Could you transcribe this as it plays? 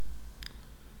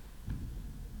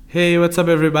Hey, what's up,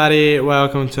 everybody?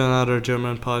 Welcome to another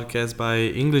German podcast by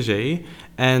English A.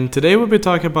 And today we'll be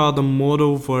talking about the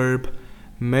modal verb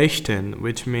möchten,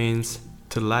 which means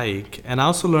to like, and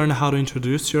also learn how to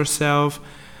introduce yourself,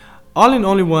 all in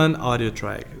only one audio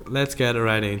track. Let's get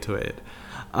right into it.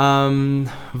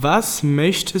 Was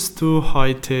möchtest du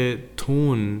heute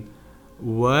tun?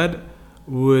 What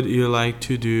would you like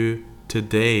to do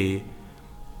today?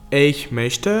 Ich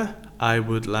möchte, I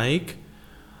would like.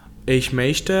 Ich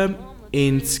möchte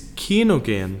ins Kino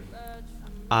gehen.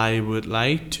 I would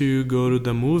like to go to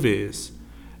the movies.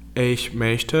 Ich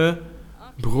möchte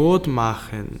Brot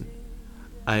machen.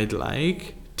 I'd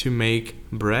like to make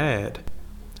bread.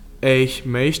 Ich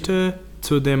möchte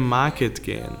zu dem Market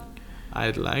gehen.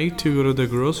 I'd like to go to the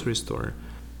grocery store.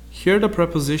 Here the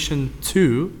preposition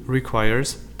to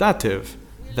requires dative.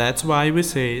 That's why we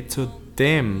say to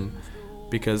them,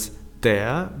 because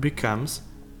der becomes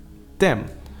them.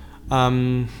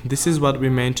 This is what we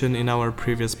mentioned in our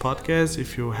previous podcast.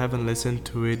 If you haven't listened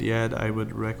to it yet, I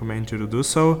would recommend you to do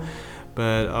so.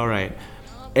 But alright.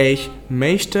 Ich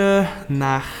möchte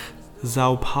nach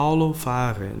São Paulo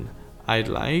fahren. I'd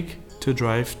like to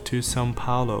drive to São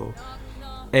Paulo.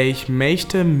 Ich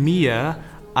möchte mir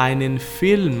einen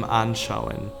Film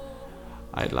anschauen.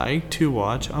 I'd like to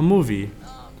watch a movie.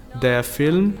 Der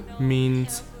Film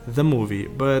means the movie,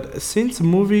 but since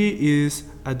movie is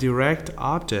a direct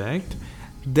object,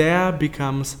 der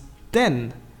becomes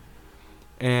den,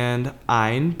 and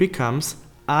ein becomes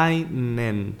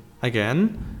einen.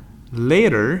 Again,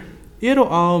 later, it'll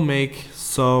all make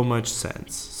so much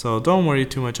sense. So don't worry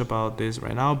too much about this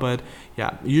right now, but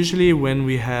yeah, usually when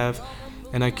we have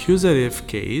an accusative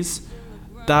case,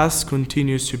 das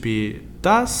continues to be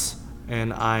das,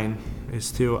 and ein is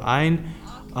still ein.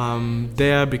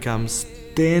 Der becomes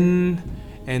den,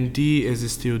 and die is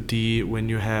still die when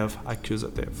you have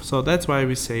accusative. So that's why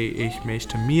we say ich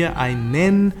möchte mir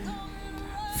einen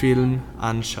Film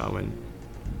anschauen.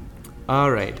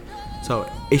 Alright, so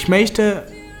ich möchte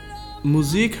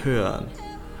Musik hören.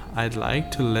 I'd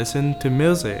like to listen to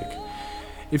music.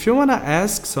 If you want to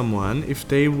ask someone if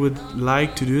they would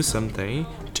like to do something,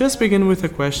 just begin with a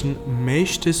question,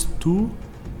 möchtest du?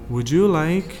 Would you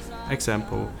like?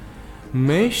 Example,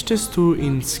 möchtest du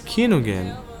ins Kino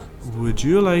gehen? Would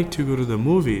you like to go to the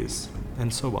movies?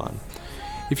 And so on.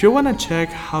 If you want to check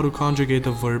how to conjugate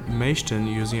the verb möchten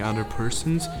using other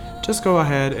persons, just go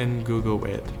ahead and Google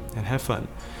it and have fun.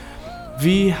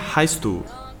 Wie heißt du?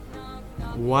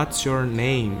 What's your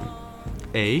name?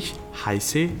 Ich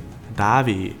heiße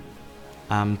Davi.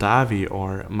 I'm Davi,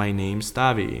 or my name's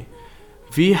Davi.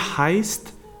 Wie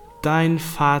heißt dein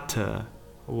Vater?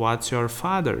 What's your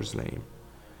father's name?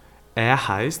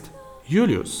 Heißt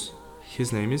Julius.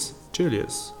 His name is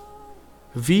Julius.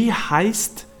 Wie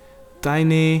heißt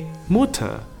deine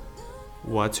Mutter?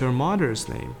 What's your mother's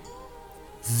name?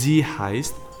 Sie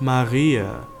heißt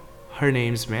Maria. Her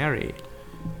name's Mary.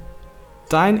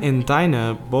 Dein and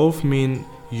deine both mean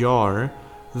your,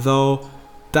 though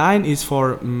dein is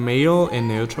for male and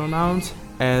neutral nouns,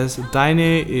 as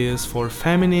deine is for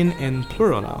feminine and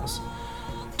plural nouns.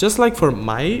 Just like for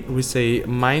my, we say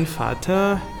mein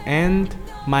Vater and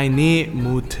meine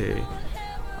Mutter.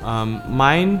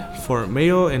 Mein for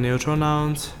male and neutral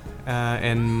nouns,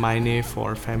 and meine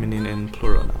for feminine and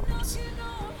plural nouns.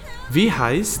 Wie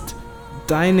heißt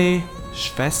deine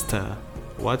Schwester?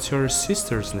 What's your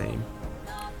sister's name?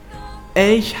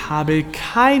 Ich habe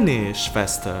keine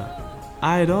Schwester.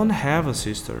 I don't have a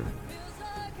sister.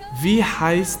 Wie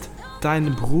heißt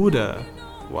dein Bruder?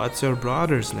 What's your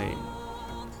brother's name?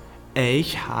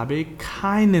 Ich habe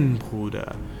keinen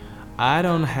Bruder. I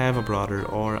don't have a brother,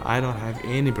 or I don't have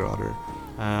any brother.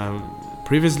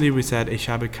 Previously we said ich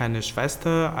habe keine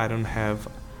Schwester, I don't have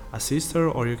a sister,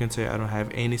 or you can say I don't have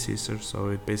any sister, so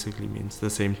it basically means the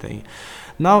same thing.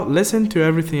 Now listen to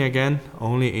everything again,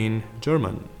 only in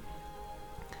German.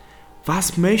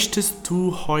 Was möchtest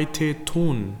du heute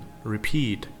tun?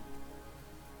 Repeat.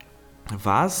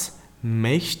 Was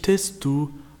möchtest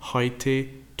du heute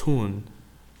tun?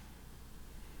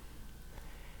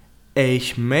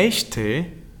 Ich möchte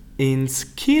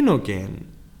ins Kino gehen.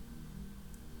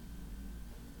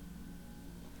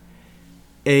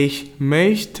 Ich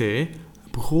möchte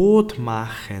Brot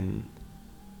machen.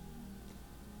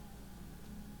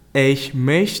 Ich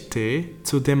möchte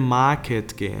zu dem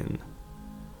Market gehen.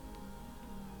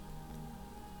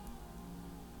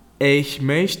 Ich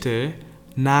möchte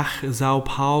nach São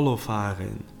Paulo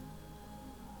fahren.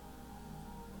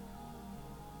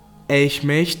 Ich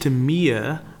möchte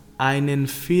mir einen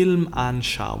Film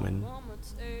anschauen.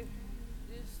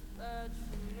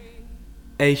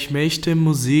 Ich möchte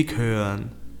Musik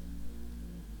hören.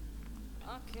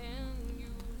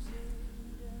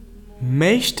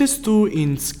 Möchtest du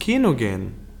ins Kino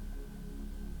gehen?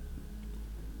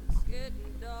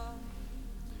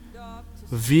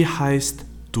 Wie heißt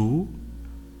du?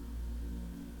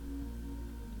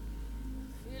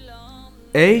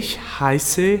 Ich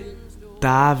heiße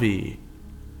Davi.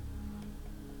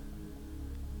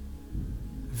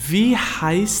 Wie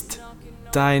heißt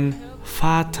dein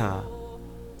Vater?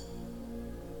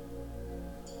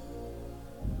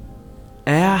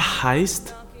 Er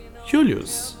heißt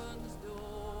Julius.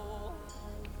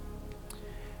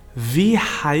 Wie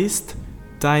heißt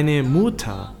deine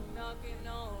Mutter?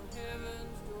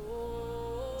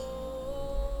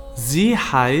 Sie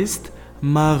heißt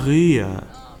Maria.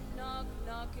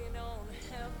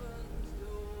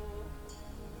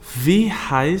 Wie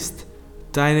heißt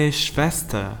deine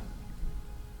Schwester?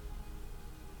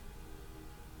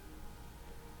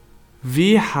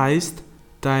 Wie heißt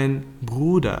dein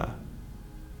Bruder?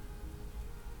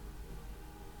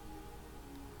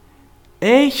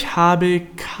 Ich habe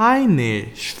keine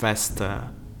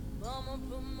Schwester.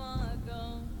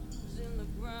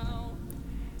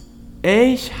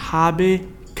 Ich habe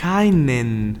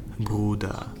keinen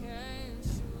Bruder.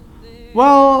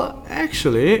 Well,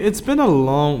 actually, it's been a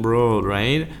long road,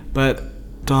 right? But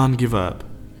don't give up.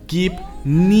 Gib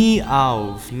nie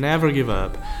auf. Never give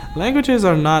up. Languages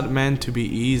are not meant to be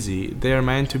easy. They are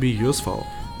meant to be useful.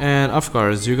 And of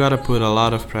course, you gotta put a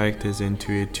lot of practice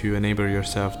into it to enable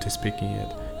yourself to speaking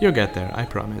it. You'll get there, I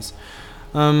promise.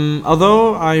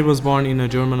 Although I was born in a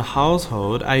German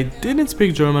household, I didn't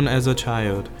speak German as a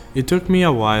child. It took me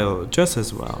a while, just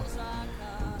as well.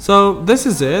 So this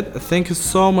is it. Thank you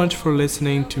so much for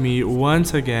listening to me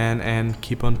once again and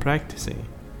keep on practicing.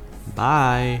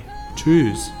 Bye.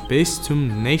 Tschüss. Bis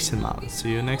zum nächsten Mal.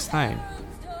 See you next time.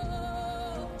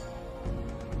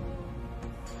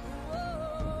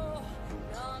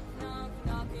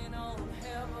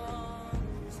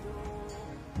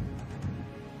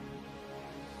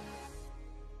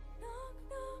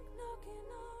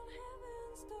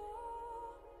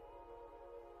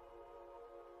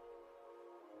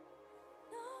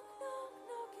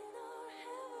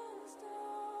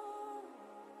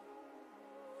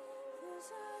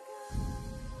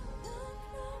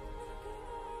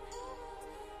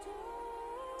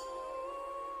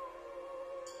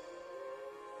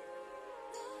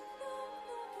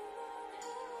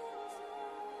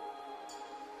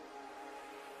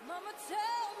 Mama,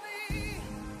 tell me